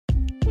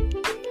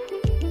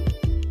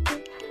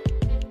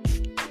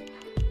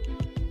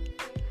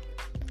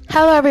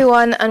Hello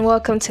everyone and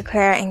welcome to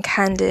Claire and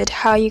Candid.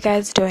 How are you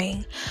guys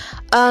doing?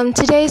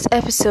 Today's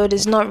episode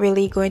is not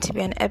really going to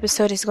be an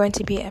episode, it's going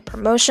to be a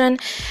promotion.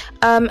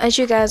 As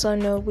you guys all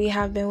know, we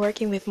have been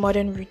working with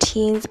Modern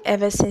Routines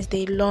ever since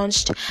they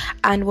launched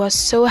and was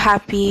so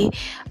happy.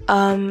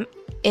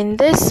 In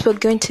this, we're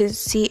going to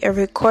see a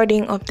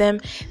recording of them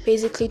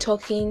basically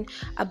talking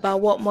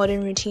about what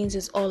Modern Routines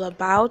is all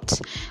about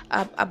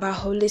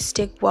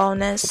holistic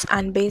wellness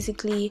and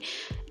basically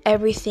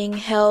everything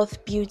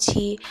health,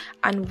 beauty,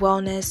 and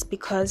wellness,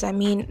 because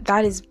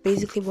that is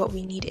basically what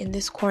we need in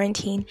this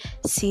quarantine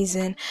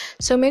season.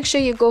 So make sure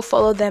you go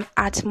follow them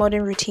at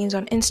Modern Routines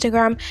on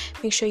Instagram.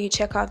 Make sure you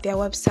check out their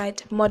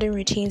website,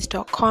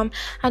 modernroutines.com,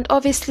 and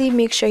obviously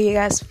make sure you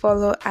guys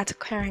follow at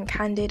Claire and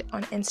Candid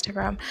on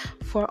Instagram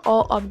for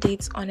all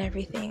updates on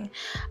everything.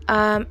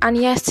 And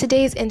yes,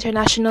 today is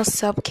International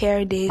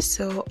Self-Care Day,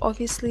 so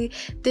obviously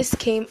this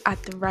came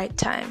at the right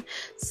time.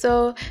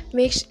 So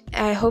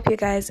I hope you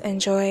guys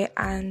enjoy,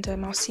 and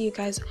I'll see you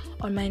guys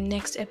on my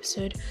next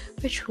episode,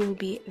 which will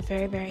be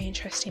very, very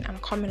interesting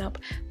and coming up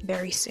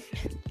very soon.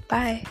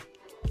 Bye.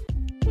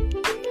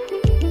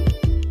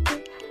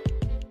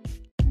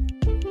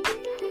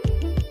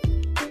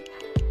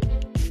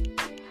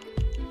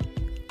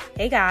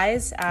 Hey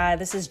guys,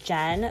 this is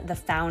Jen, the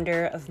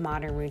founder of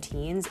Modern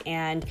Routines,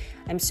 and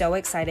I'm so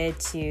excited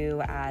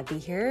to be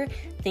here.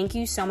 Thank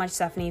you so much,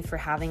 Stephanie, for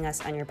having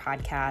us on your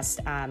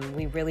podcast.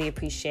 We really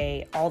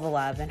appreciate all the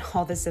love and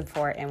all the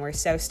support, and we're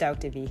so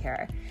stoked to be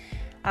here.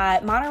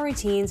 Modern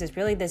Routines is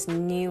really this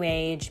new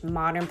age,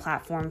 modern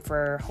platform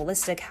for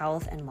holistic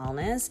health and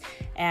wellness,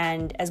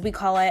 and as we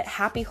call it,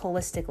 happy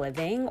holistic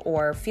living,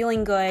 or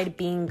feeling good,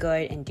 being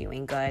good, and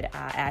doing good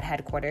at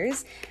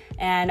headquarters.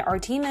 And our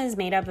team is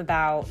made up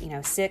about,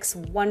 6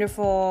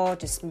 wonderful,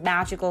 just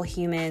magical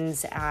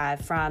humans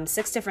from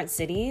 6 different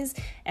cities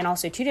and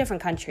also 2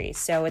 different countries.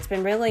 So it's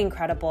been really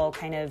incredible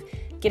kind of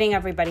getting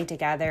everybody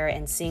together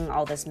and seeing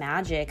all this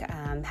magic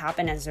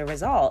happen as a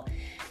result.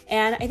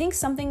 And I think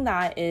something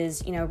that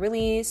is,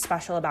 really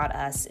special about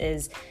us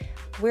is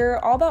we're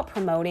all about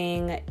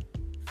promoting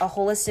a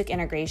holistic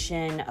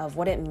integration of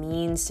what it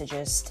means to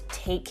just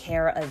take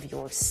care of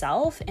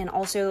yourself and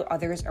also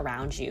others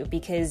around you.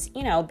 Because,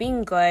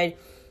 being good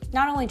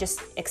not only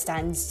just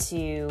extends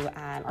to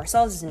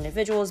ourselves as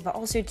individuals, but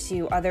also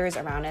to others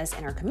around us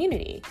in our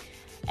community.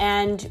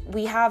 And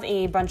we have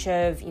a bunch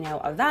of,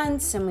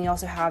 events, and we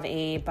also have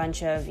a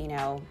bunch of,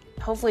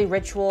 hopefully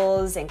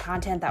rituals and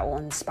content that will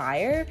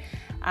inspire,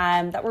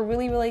 that we're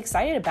really, really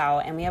excited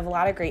about. And we have a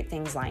lot of great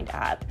things lined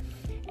up.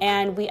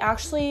 And we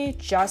actually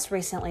just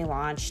recently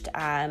launched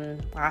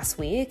last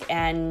week,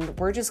 and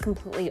we're just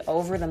completely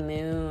over the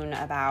moon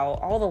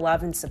about all the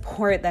love and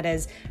support that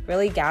has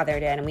really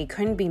gathered in, and we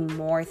couldn't be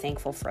more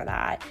thankful for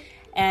that.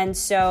 And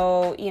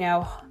so,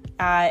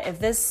 if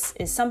this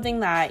is something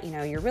that,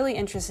 you're really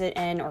interested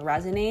in or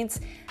resonates,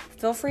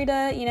 feel free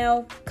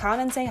to, come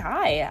and say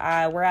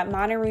hi. We're at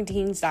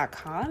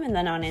modernroutines.com, and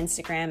then on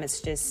Instagram,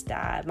 it's just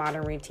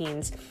Modern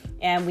Routines.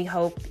 And we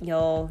hope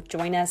you'll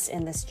join us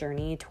in this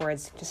journey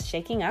towards just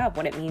shaking up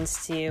what it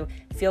means to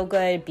feel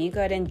good, be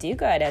good, and do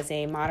good as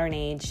a modern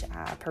age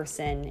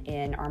person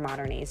in our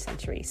modern age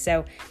century.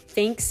 So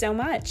thanks so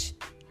much.